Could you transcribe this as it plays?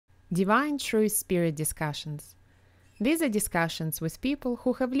Divine True Spirit discussions. These are discussions with people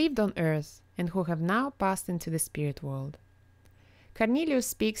who have lived on earth and who have now passed into the spirit world. Cornelius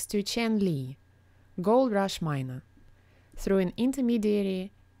speaks to Chen Li, gold rush miner, through an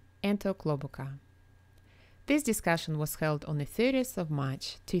intermediary, Anto Klobucar. This discussion was held on the 30th of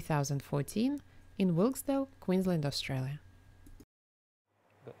March 2014 in Wilkesdale, Queensland, Australia.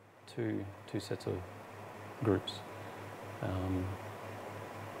 Two sets of groups.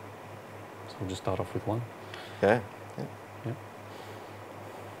 So we'll just start off with one. Yeah.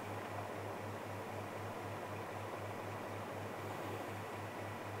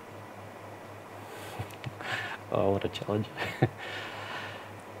 Oh, what a challenge.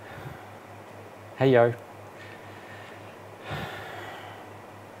 Hey, yo.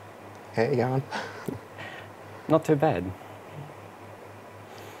 How you going? Not too bad.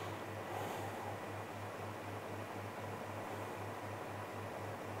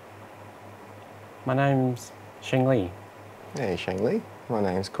 My name's Sheng Li. Hey, Sheng Li. My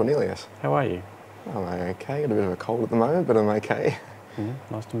name's Cornelius. How are you? I'm okay. Got a bit of a cold at the moment, but I'm okay.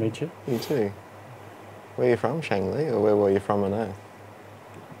 Nice to meet you. You too. Where are you from, Sheng Li, or where were you from on Earth?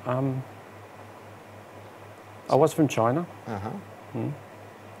 I was from China.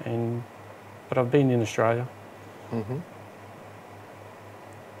 But I've been in Australia.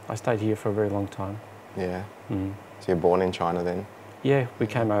 I stayed here for a very long time. Yeah. So you're born in China then? Yeah, we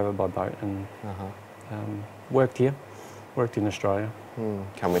came over by boat and worked here, worked in Australia.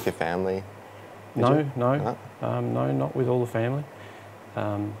 Come with your family? No, not with all the family.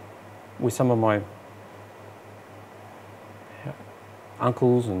 With some of my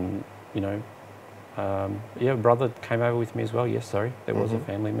uncles and, a brother came over with me as well. Yes, sorry, there was a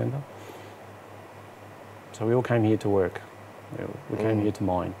family member. So we all came here to work. We came here to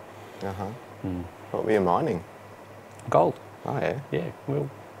mine. What were you mining? Gold. Oh, yeah? Yeah, we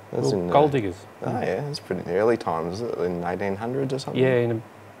That's were gold diggers. Oh, yeah, that's pretty early times, is it? In 1800s or something? Yeah, in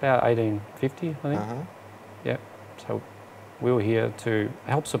about 1850, I think. Yeah, so we were here to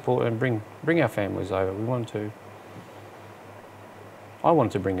help support and bring our families over. I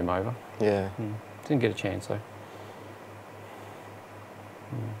wanted to bring them over. Yeah. Didn't get a chance though.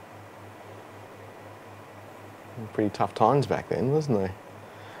 Pretty tough times back then, wasn't they?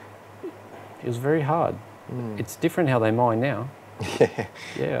 It was very hard. It's different how they mine now.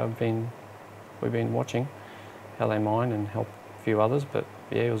 Yeah, we've been watching how they mine and help a few others, but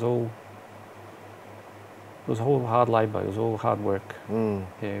yeah, it was all hard labour. It was all hard work.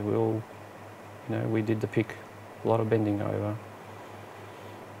 Yeah, we all, we did the pick, a lot of bending over.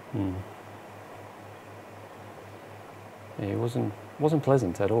 Yeah, it wasn't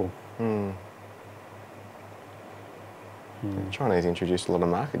pleasant at all. The Chinese introduced a lot of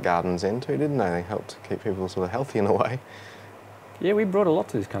market gardens then too, didn't they? They helped keep people sort of healthy in a way. Yeah, we brought a lot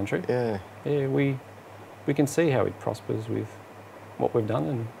to this country. Yeah. Yeah, we can see how it prospers with what we've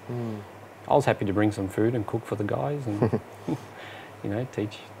done, and I was happy to bring some food and cook for the guys, and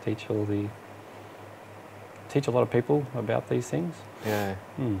teach a lot of people about these things. Yeah.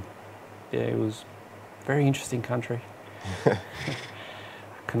 Yeah, it was a very interesting country. I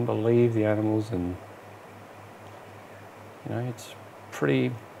couldn't believe the animals, and it's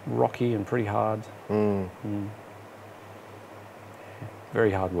pretty rocky and pretty hard.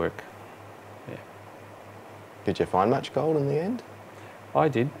 Very hard work. Yeah. Did you find much gold in the end? I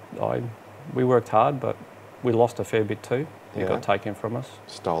did. We worked hard, but we lost a fair bit too. It Yeah. got taken from us.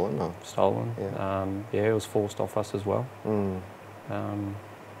 Stolen or? Stolen. Yeah. It was forced off us as well.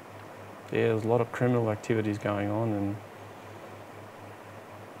 There was a lot of criminal activities going on, and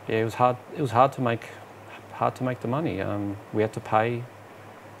it was hard. It was hard to make the money. We had to pay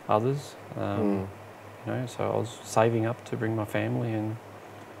others. So I was saving up to bring my family, and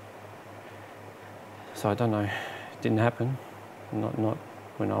so I don't know. It didn't happen. Not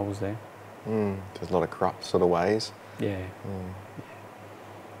when I was there. There's a lot of corrupt sort of ways. Yeah.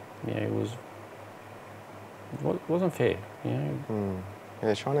 Yeah, it wasn't fair. Yeah,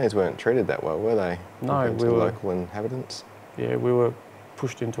 the Chinese weren't treated that well, were they? No, compared to the local inhabitants. Yeah, we were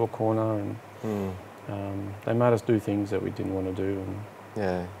pushed into a corner, and they made us do things that we didn't want to do. And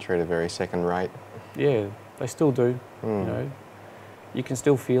yeah, treated very second rate. yeah, they still do. You can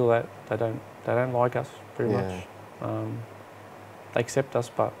still feel that they don't like us very much. They accept us,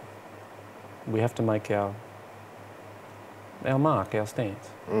 but we have to make our mark, our stance.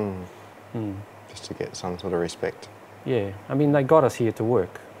 Just to get some sort of respect. Yeah, I mean, they got us here to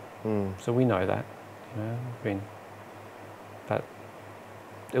work, so we know that. But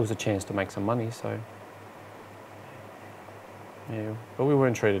it was a chance to make some money, so yeah. But we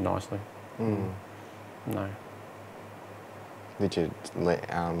weren't treated nicely. No. Did you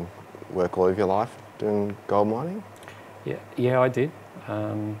work all of your life doing gold mining? Yeah, I did.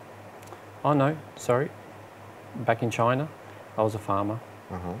 Oh no, sorry. Back in China, I was a farmer.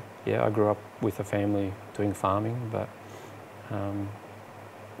 Yeah, I grew up with a family doing farming, but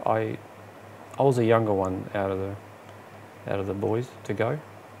I was the younger one out of the boys to go.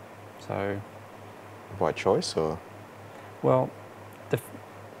 So. By choice, or? Well,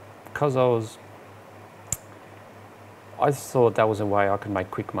 because I thought that was a way I could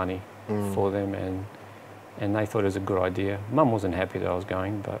make quick money for them, and they thought it was a good idea. Mum wasn't happy that I was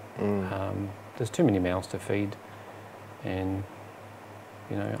going, but there's too many mouths to feed, and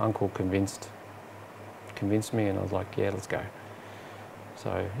you know, Uncle convinced me, and I was like, yeah, let's go.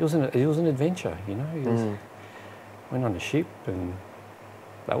 So it was an adventure, you know. Went on a ship, and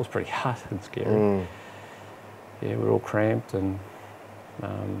that was pretty hard and scary. Yeah, we were all cramped, and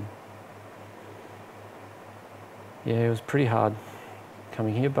yeah, it was pretty hard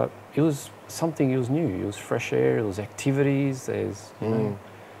coming here, but it was something. It was new. It was fresh air. It was activities. There's, you know,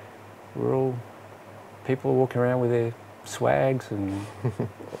 we're all people walking around with their swags, and you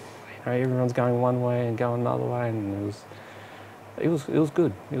know, everyone's going one way and going another way, and it was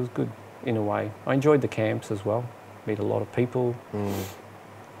good. It was good in a way. I enjoyed the camps as well. Meet a lot of people.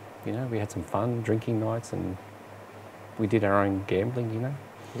 You know, we had some fun, drinking nights, and we did our own gambling, you know.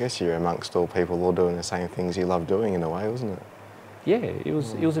 I guess you're amongst all people all doing the same things you love doing in a way, wasn't it? Yeah, it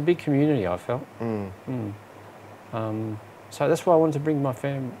was a big community, I felt. So that's why I wanted to bring my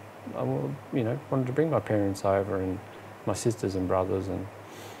wanted to bring my parents over, and my sisters and brothers, and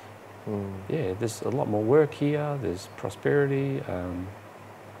yeah, there's a lot more work here, there's prosperity.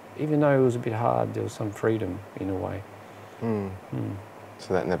 Even though it was a bit hard, there was some freedom in a way.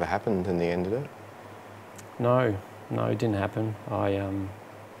 So that never happened in the end, did it? No, it didn't happen.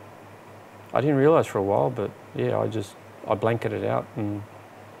 I didn't realise for a while, but yeah, I blanketed it out, and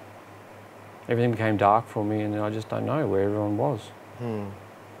everything became dark for me, and I just don't know where everyone was. I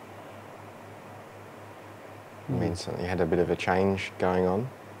mean, so you had a bit of a change going on?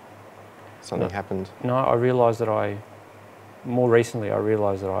 Something happened? No, I realised that more recently I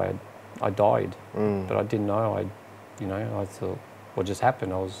realised that I died, but I didn't know. I thought what just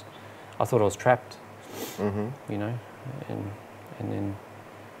happened. I thought I was trapped, you know, and then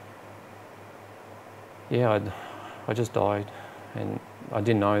yeah, I just died, and I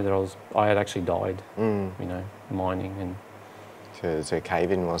didn't know that I had actually died, you know, mining. And so there's a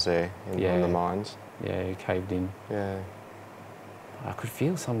cave-in, was there, in one of the mines? Yeah, it caved in. Yeah. I could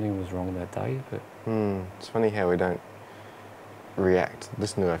feel something was wrong that day, but it's funny how we don't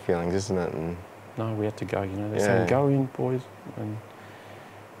listen to our feelings, isn't it? And no, we had to go, you know. They're saying, go in, boys. And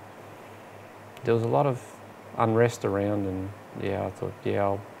there was a lot of unrest around, and yeah, I thought,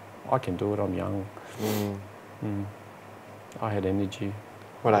 yeah, I can do it, I'm young. I had energy.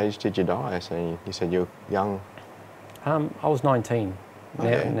 What age did you die? So you said you were young. I was 19,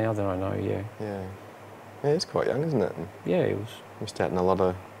 now that I know, yeah. Yeah, it's quite young, isn't it? Yeah, it was. Missed out on a lot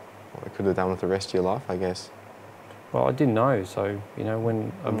of what you could have done with the rest of your life, I guess. Well, I didn't know, so, you know,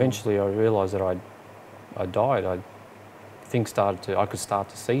 when eventually I realised that I died, I could start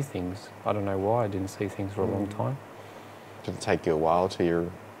to see things. I don't know why I didn't see things for a long time. Did it take you a while till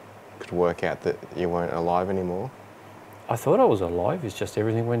you could work out that you weren't alive anymore? I thought I was alive, it's just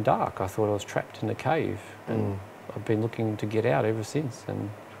everything went dark. I thought I was trapped in a cave, and I've been looking to get out ever since, and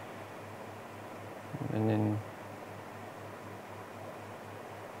then,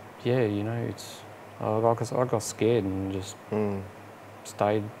 yeah, you know, I got scared and just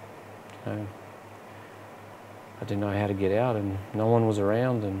stayed, you know. I didn't know how to get out, and no one was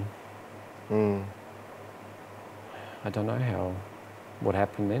around, and I don't know what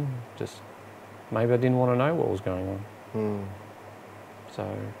happened then. Just maybe I didn't want to know what was going on. So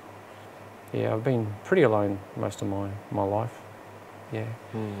yeah, I've been pretty alone most of my life. Yeah.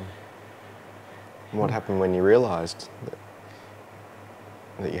 And what happened when you realised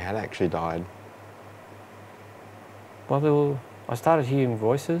that you had actually died? Well, I started hearing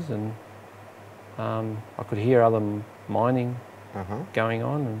voices, and I could hear other mining going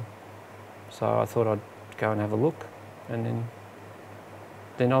on, and so I thought I'd go and have a look, and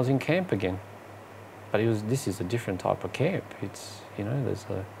then I was in camp again. But this is a different type of camp. It's, you know, there's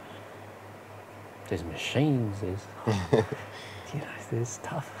machines, there's you know, there's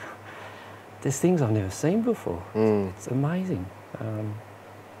stuff. There's things I've never seen before. It's amazing.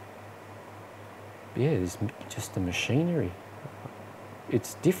 Yeah, there's just the machinery.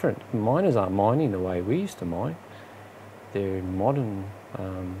 It's different. Miners aren't mining the way we used to mine. They're modern.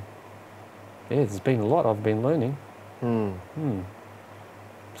 Yeah, there's been a lot I've been learning.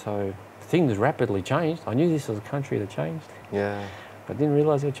 So things rapidly changed. I knew this was a country that changed. Yeah. I didn't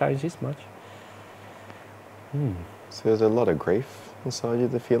realise it changed this much. So there's a lot of grief inside you,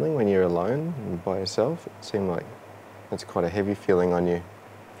 the feeling when you're alone and by yourself. It seemed like that's quite a heavy feeling on you.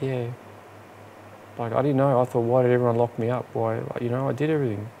 Yeah. Like, I didn't know. I thought, why did everyone lock me up? Why, you know, I did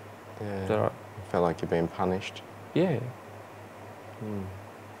everything. Yeah. That You felt like you're being punished. yeah.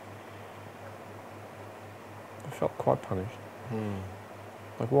 I felt quite punished.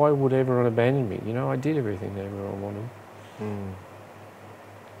 Like, why would everyone abandon me? You know, I did everything that everyone wanted.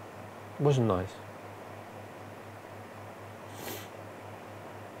 It wasn't nice.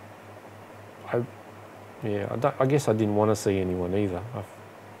 I guess I didn't want to see anyone either.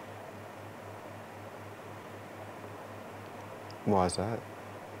 Why is that?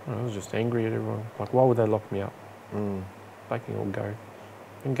 I was just angry at everyone. Like, why would they lock me up? They can all go.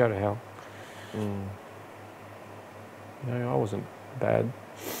 They can go to hell. You know, I wasn't bad.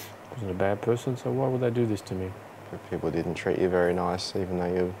 I wasn't a bad person, so why would they do this to me? But people didn't treat you very nice, even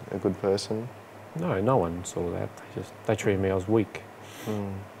though you're a good person. No, no one saw that. They treated me as weak.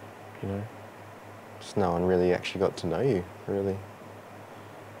 You know. Just no one really actually got to know you, really,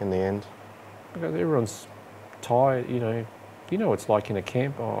 in the end. Because everyone's tired, you know. You know what it's like in a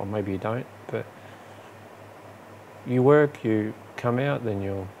camp, or maybe you don't, but you work, you come out, then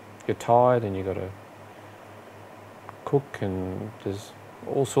you're tired and you've got to cook, and there's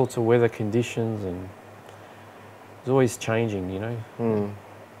all sorts of weather conditions, and it's always changing, you know.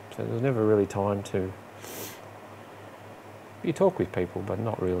 So there's never really time to... You talk with people, but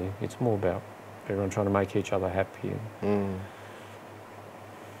not really. It's more about everyone trying to make each other happy.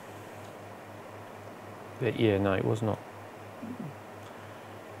 But yeah, no, it was not.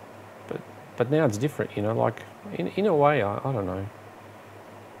 But now it's different, you know, like, in a way, I don't know.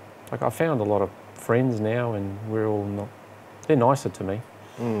 Like, I found a lot of friends now, and we're all not... They're nicer to me.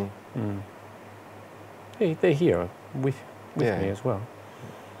 They're here with me as well.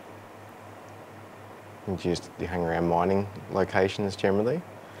 And you hang around mining locations generally?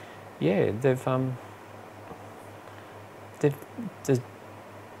 Yeah,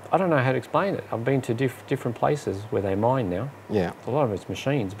 I don't know how to explain it. I've been to different places where they mine now. Yeah. A lot of it's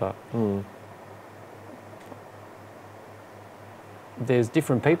machines, but there's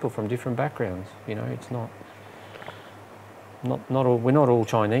different people from different backgrounds. You know, it's not all. We're not all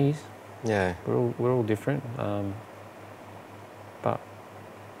Chinese. Yeah. We're all different. But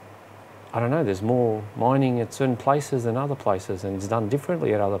I don't know. There's more mining at certain places than other places, and it's done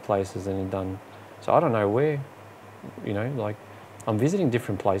differently at other places than it's done. So I don't know where. You know, like, I'm visiting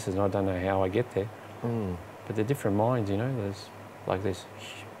different places and I don't know how I get there. But they're different mines, you know. There's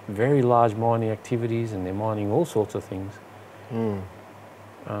very large mining activities, and they're mining all sorts of things. And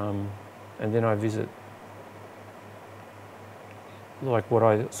then I visit like what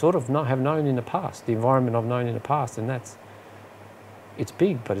I sort of have known in the past, the environment I've known in the past, and it's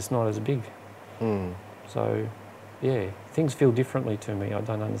big, but it's not as big. So, yeah, things feel differently to me. I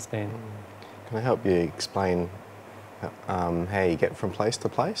don't understand. Can I help you explain how you get from place to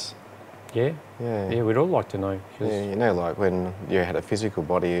place? Yeah? Yeah, we'd all like to know. Yeah, you know, like when you had a physical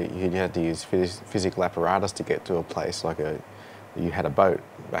body, you had to use physical apparatus to get to a place, like you had a boat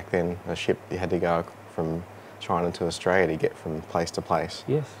back then, a ship, you had to go from China to Australia to get from place to place.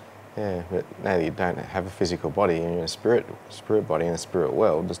 Yes. Yeah, but now that you don't have a physical body and you're in a spirit body in a spirit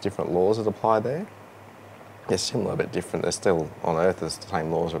world, there's different laws that apply there. They're similar but different. They're still on Earth, there's the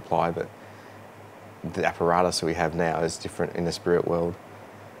same laws apply, but the apparatus that we have now is different in the spirit world.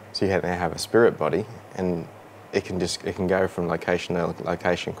 So you now have a spirit body, and it can go from location to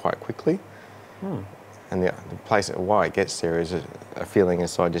location quite quickly. And the place why it gets there is a feeling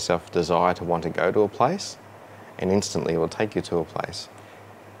inside yourself, a desire to want to go to a place, and instantly it will take you to a place.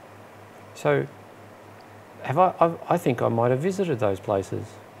 So, I think I might have visited those places.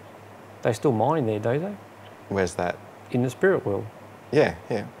 They still mine there, do they? Where's that? In the spirit world. Yeah.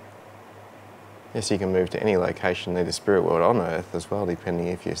 Yes, you can move to any location in the spirit world on Earth as well, depending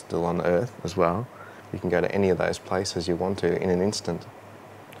if you're still on Earth as well. You can go to any of those places you want to in an instant.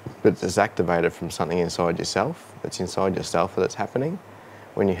 But it's activated from something inside yourself. It's inside yourself that's happening.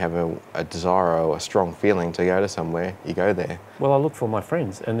 When you have a desire or a strong feeling to go to somewhere, you go there. Well, I look for my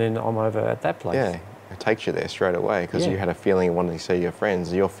friends, and then I'm over at that place. Yeah, it takes you there straight away because you had a feeling you wanted to see your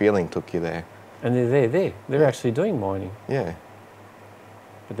friends. Your feeling took you there. And they're They're actually doing mining. Yeah.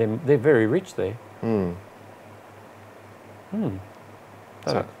 But they're very rich there. So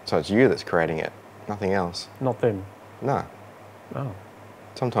it's you that's creating it, nothing else. Not them. No. Oh.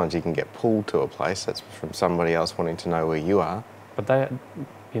 Sometimes you can get pulled to a place that's from somebody else wanting to know where you are. But they,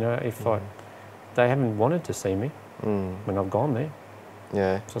 you know, they haven't wanted to see me when I've gone there.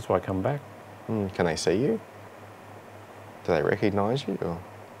 Yeah. So that's why I come back. Can they see you? Do they recognise you? Or?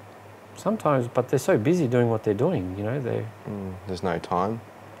 Sometimes, but they're so busy doing what they're doing, you know, There's no time.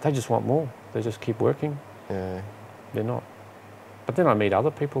 they just want more. They just keep working. Yeah. They're not. But then I meet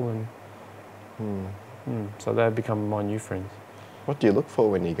other people and so they become my new friends. What do you look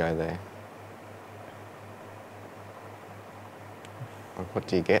for when you go there? Like, what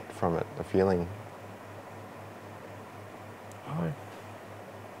do you get from it, the feeling? I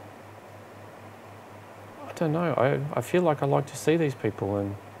don't know. I feel like I like to see these people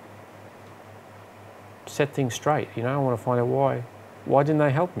and set things straight. You know, I want to find out why didn't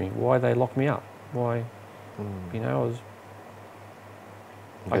they help me? Why they locked me up? Why, you know,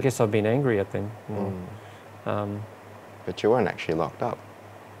 I guess I've been angry at them. But you weren't actually locked up.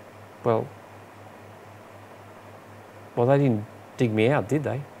 Well, they didn't dig me out, did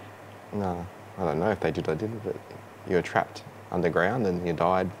they? No, I don't know if they did or didn't, but you were trapped underground and you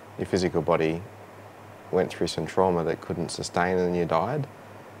died. Your physical body went through some trauma that couldn't sustain and you died.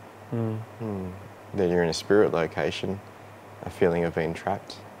 Then you're in a spirit location, a feeling of being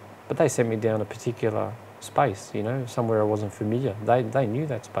trapped. But they sent me down a particular space, you know, somewhere I wasn't familiar. They knew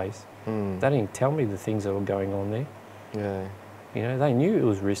that space. They didn't tell me the things that were going on there. Yeah. You know, they knew it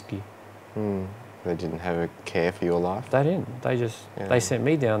was risky. They didn't have a care for your life? They didn't. They just, they sent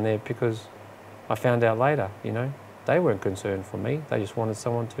me down there because I found out later, you know. They weren't concerned for me. They just wanted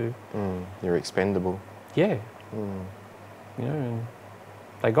someone to... You're expendable. Yeah. You know, and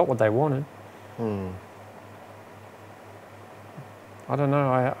they got what they wanted. I don't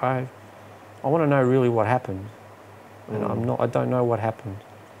know. I want to know really what happened. And I don't know what happened.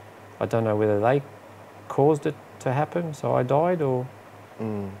 I don't know whether they caused it to happen, so I died, or...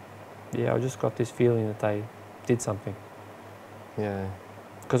 Yeah, I just got this feeling that they did something. Yeah.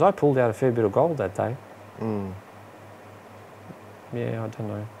 Because I pulled out a fair bit of gold that day. Yeah, I don't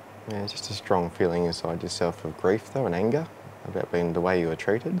know. Yeah, just a strong feeling inside yourself of grief, though, and anger about being the way you were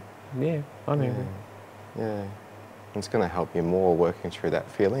treated. Yeah, I'm angry. Yeah. It's going to help you more working through that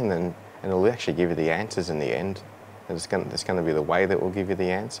feeling, and it'll actually give you the answers in the end. It's going to be the way that will give you the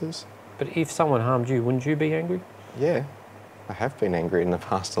answers. But if someone harmed you, wouldn't you be angry? Yeah. I have been angry in the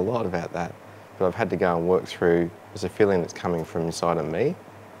past a lot about that, but I've had to go and work through. There's a feeling that's coming from inside of me,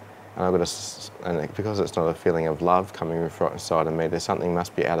 and I've got to, and because it's not a feeling of love coming from inside of me, there's something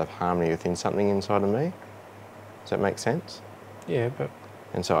must be out of harmony within something inside of me. Does that make sense? Yeah, but...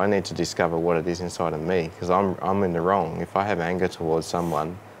 And so I need to discover what it is inside of me, because I'm in the wrong. If I have anger towards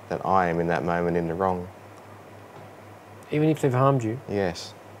someone, then I am in that moment in the wrong. Even if they've harmed you?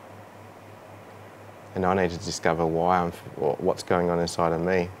 Yes. And I need to discover what's going on inside of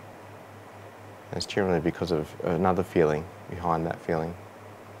me. And it's generally because of another feeling behind that feeling.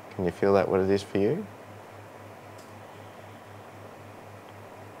 Can you feel that, what it is for you?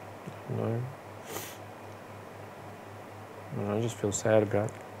 No. I just feel sad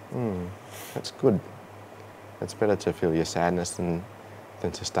about it. That's good. It's better to feel your sadness than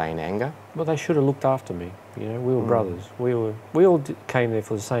to stay in anger. Well, they should have looked after me. You know, we were brothers. We all came there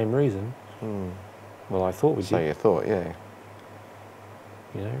for the same reason. Well, I thought we did. So you thought, yeah.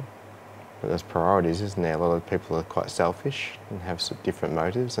 You know? But there's priorities, isn't there? A lot of people are quite selfish and have some different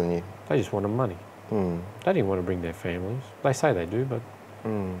motives, and you... They just wanted money. They didn't want to bring their families. They say they do, but...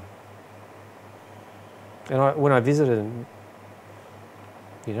 And when I visited,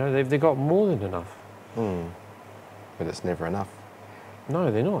 you know, they've got more than enough. But it's never enough. No,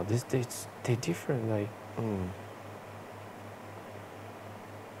 they're not. They're different. They...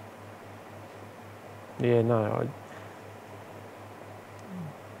 Yeah, no.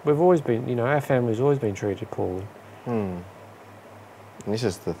 We've always been, you know, our family's always been treated poorly. And this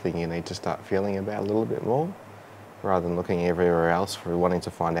is the thing you need to start feeling about a little bit more, rather than looking everywhere else for wanting to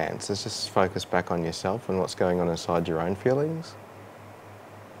find answers. Just focus back on yourself and what's going on inside your own feelings.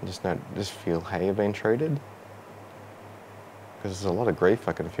 Just feel how you're being treated. Because there's a lot of grief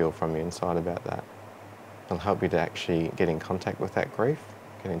I can feel from you inside about that. It'll help you to actually get in contact with that grief,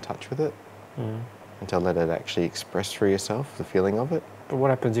 get in touch with it, and to let it actually express through yourself, the feeling of it. But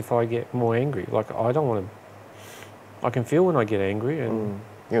what happens if I get more angry? Like, I don't want to... I can feel when I get angry, and...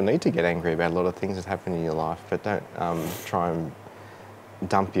 You'll need to get angry about a lot of things that happen in your life, but don't try and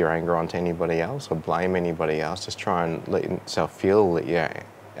dump your anger onto anybody else or blame anybody else. Just try and let yourself feel that you're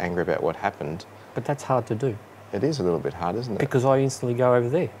angry about what happened. But that's hard to do. It is a little bit hard, isn't it? Because I instantly go over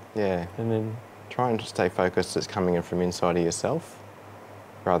there. Yeah. And then... Try and stay focused that's coming in from inside of yourself,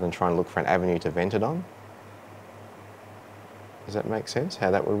 rather than try and look for an avenue to vent it on. Does that make sense, how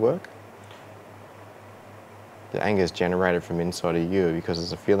that would work? The anger is generated from inside of you because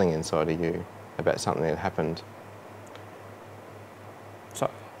there's a feeling inside of you about something that happened.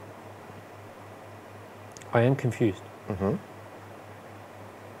 I am confused. Mm-hmm.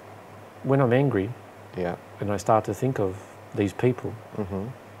 When I'm angry Yeah. and I start to think of these people, Mm-hmm.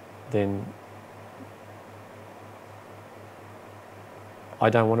 then I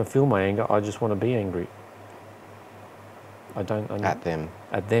don't want to feel my anger, I just want to be angry. I don't... At them.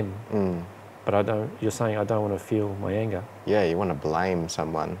 At them. Mm. But I don't... You're saying I don't want to feel my anger. Yeah, you want to blame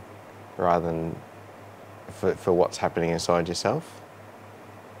someone rather than for what's happening inside yourself.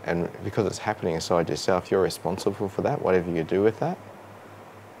 And because it's happening inside yourself, you're responsible for that, whatever you do with that.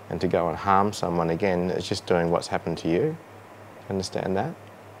 And to go and harm someone again, it's just doing what's happened to you. Understand that?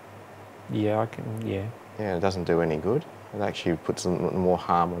 Yeah, I can... Yeah. Yeah, it doesn't do any good. It actually puts more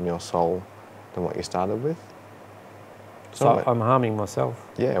harm on your soul than what you started with. So I'm harming myself.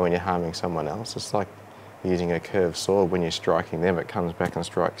 Yeah, when you're harming someone else, it's like using a curved sword. When you're striking them, it comes back and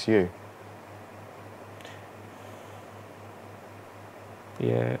strikes you.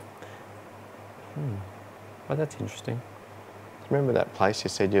 Yeah. Oh, that's interesting. Remember that place you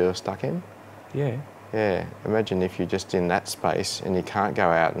said you were stuck in? Yeah. Yeah, imagine if you're just in that space and you can't go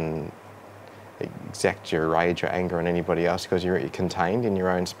out and exact your rage or anger on anybody else because you're contained in your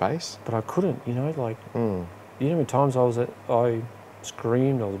own space. But I couldn't, you know, like... You know, at times I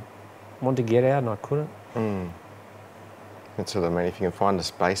screamed, I wanted to get out and I couldn't. That's what I mean. If you can find a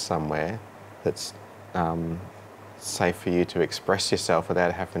space somewhere that's safe for you to express yourself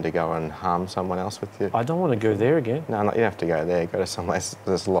without having to go and harm someone else with you. I don't want to go there again. No, you don't have to go there. Go to somewhere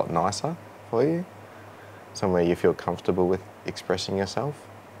that's a lot nicer for you. Somewhere you feel comfortable with expressing yourself.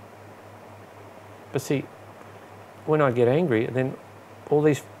 But see, when I get angry, then all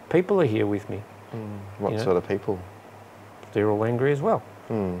these people are here with me. What sort of people? They're all angry as well.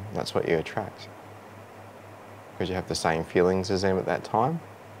 That's what you attract. Because you have the same feelings as them at that time.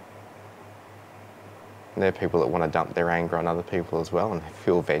 And they're people that want to dump their anger on other people as well and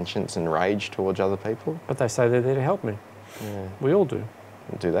feel vengeance and rage towards other people. But they say they're there to help me. Yeah. We all do.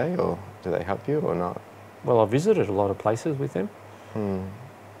 Do they, or do they help you or not? Well, I visited a lot of places with them.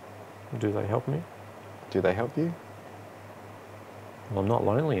 Do they help me? Do they help you? Well, I'm not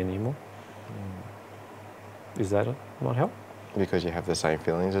lonely anymore. Is that not help? Because you have the same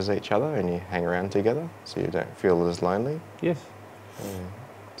feelings as each other and you hang around together, so you don't feel as lonely? Yes.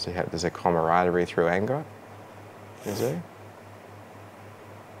 So there's a camaraderie through anger, is there?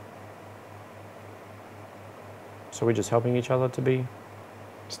 So we're just helping each other to be...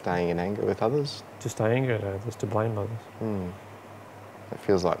 Staying in anger with others? To stay angry at others, to blame others. It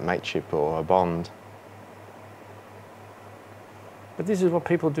feels like mateship or a bond. But this is what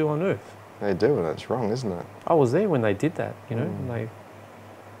people do on Earth. They do, and it's wrong, isn't it? I was there when they did that, you know.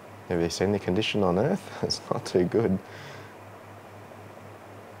 Have you seen the condition on Earth? It's not too good.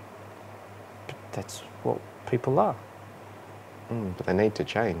 But that's what people are. But they need to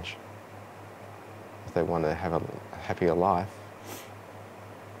change. If they want to have a happier life,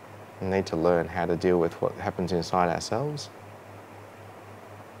 they need to learn how to deal with what happens inside ourselves.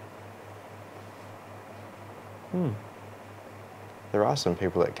 There are some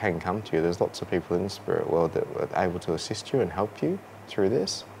people that can come to you. There's lots of people in the spirit world that are able to assist you and help you through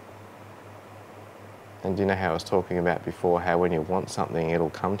this. And do you know how I was talking about before, how when you want something, it'll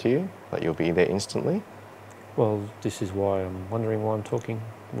come to you, like you'll be there instantly? Well, this is why I'm wondering why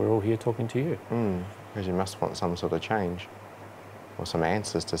we're all here talking to you. Because you must want some sort of change or some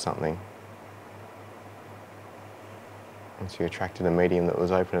answers to something. And so you attracted a medium that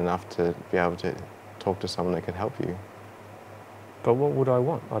was open enough to be able to talk to someone that could help you. But what would I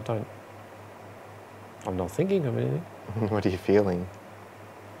want? I'm not thinking of anything. What are you feeling?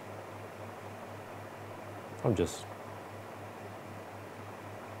 I'm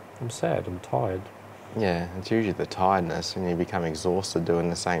sad, I'm tired. Yeah, it's usually the tiredness and you become exhausted doing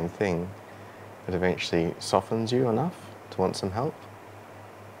the same thing that eventually softens you enough to want some help.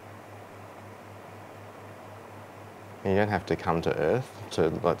 And you don't have to come to Earth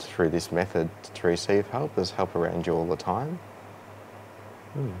through this method to receive help. There's help around you all the time.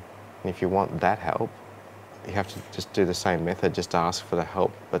 And if you want that help, you have to just do the same method, just ask for the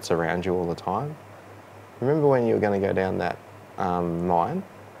help that's around you all the time. Remember when you were going to go down that mine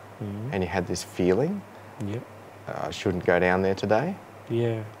and you had this feeling? Yep. I shouldn't go down there today?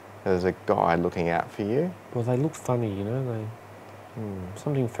 Yeah. There's a guide looking out for you. Well, they looked funny, you know,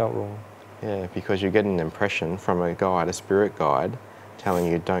 something felt wrong. Yeah, because you're getting an impression from a guide, a spirit guide, telling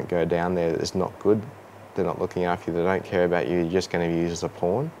you don't go down there, it's not good. They're not looking after you, they don't care about you, you're just going to be used as a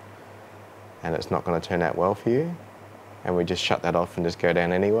pawn. And it's not going to turn out well for you. And we just shut that off and just go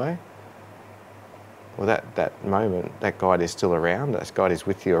down anyway. Well, that moment, that guide is still around. That guide is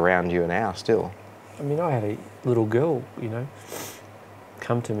with you, around you now still. I mean, I had a little girl, you know,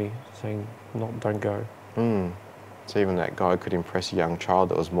 come to me saying, don't go. So even that guy could impress a young child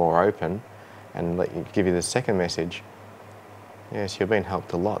that was more open and give you the second message. Yes, you've been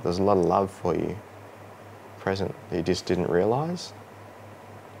helped a lot. There's a lot of love for you present that you just didn't realise.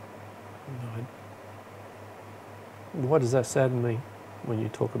 No. Why does that sadden me when you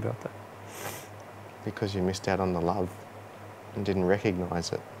talk about that? Because you missed out on the love and didn't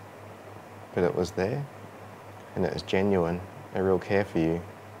recognise it. But it was there and it was genuine, a real care for you.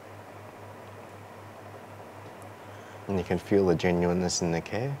 And you can feel the genuineness in the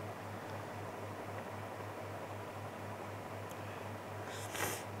care.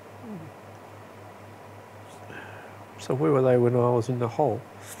 So where were they when I was in the hole,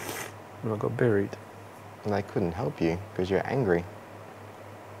 when I got buried? And they couldn't help you because you're angry.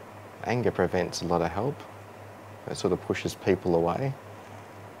 Anger prevents a lot of help. It sort of pushes people away.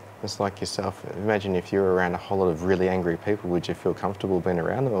 It's like yourself. Imagine if you were around a whole lot of really angry people, would you feel comfortable being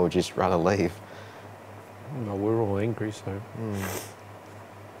around them or would you just rather leave? No, we're all angry, so...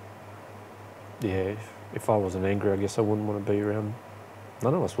 Yeah, if I wasn't angry, I guess I wouldn't want to be around...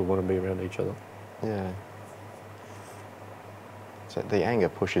 None of us would want to be around each other. Yeah. So the anger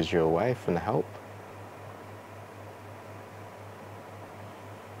pushes you away from the help.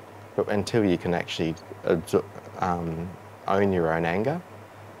 But until you can actually own your own anger,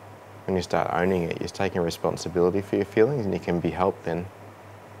 when you start owning it, you're taking responsibility for your feelings and you can be helped then.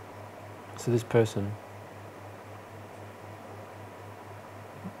 So this person...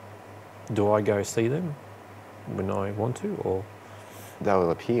 Do I go see them when I want to, or...? They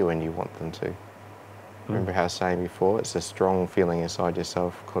will appear when you want them to. Remember how I was saying before, it's a strong feeling inside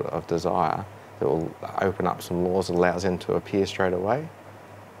yourself of desire that will open up some laws that allows them to appear straight away.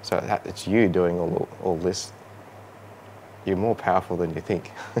 So it's you doing all this. You're more powerful than you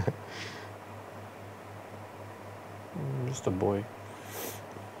think. Just a boy.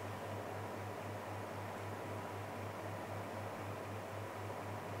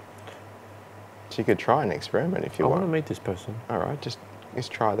 So you could try an experiment if you want. want. I want to meet this person. All right, just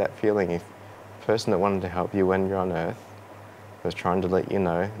try that feeling. If the person that wanted to help you when you're on Earth was trying to let you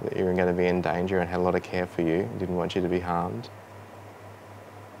know that you were going to be in danger and had a lot of care for you, didn't want you to be harmed,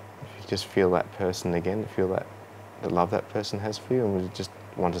 if you just feel that person again, feel that the love that person has for you, and would just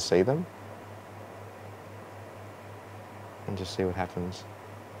want to see them, and just see what happens.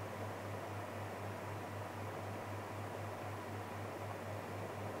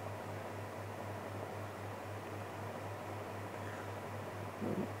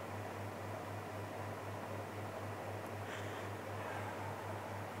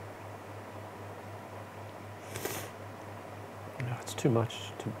 No, it's too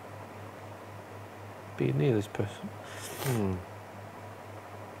much to be near this person.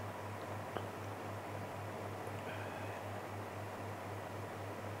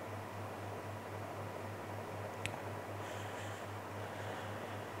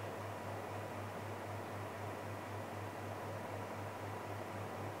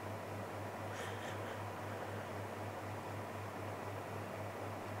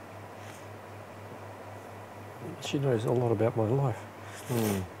 She knows a lot about my life.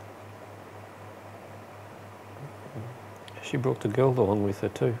 She brought the girl along with her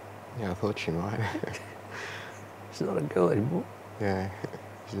too. Yeah, I thought she might. She's not a girl anymore. Yeah,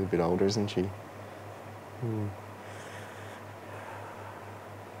 she's a bit older, isn't she?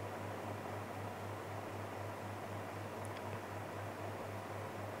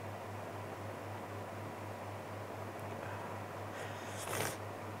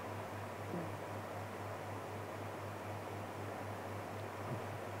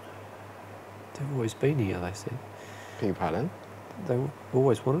 They've always been here, they said. Beg your pardon? They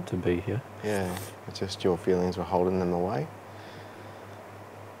always wanted to be here. Yeah, it's just your feelings were holding them away.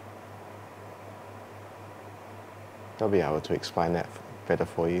 They'll be able to explain that better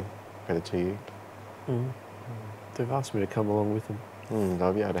to you. They've asked me to come along with them.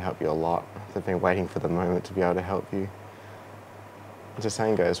 They'll be able to help you a lot. They've been waiting for the moment to be able to help you. The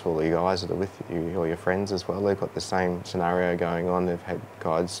same goes for all you guys that are with you, or your friends as well. They've got the same scenario going on. They've had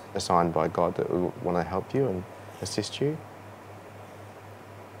guides assigned by God that will want to help you and assist you.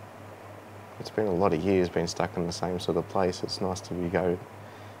 It's been a lot of years being stuck in the same sort of place. It's nice to you'll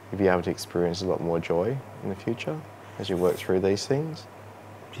be able to experience a lot more joy in the future as you work through these things.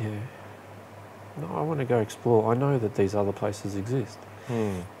 Yeah. No, I want to go explore. I know that these other places exist.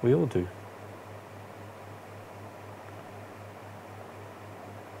 We all do.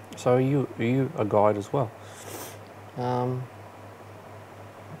 So are you a guide as well? Not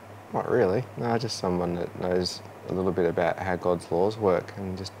really. No, just someone that knows a little bit about how God's laws work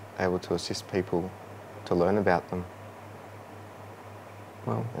and just able to assist people to learn about them.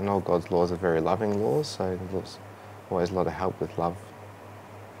 Well, And all God's laws are very loving laws, so there's always a lot of help with love.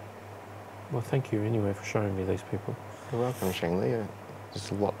 well, thank you anyway for showing me these people. You're welcome, Shengli.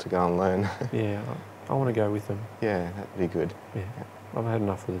 Just a lot to go and learn. Yeah, I want to go with them. Yeah, that'd be good. Yeah, I've had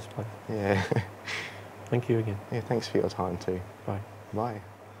enough of this place. Yeah. Thank you again. Yeah, thanks for your time too. Bye. Bye.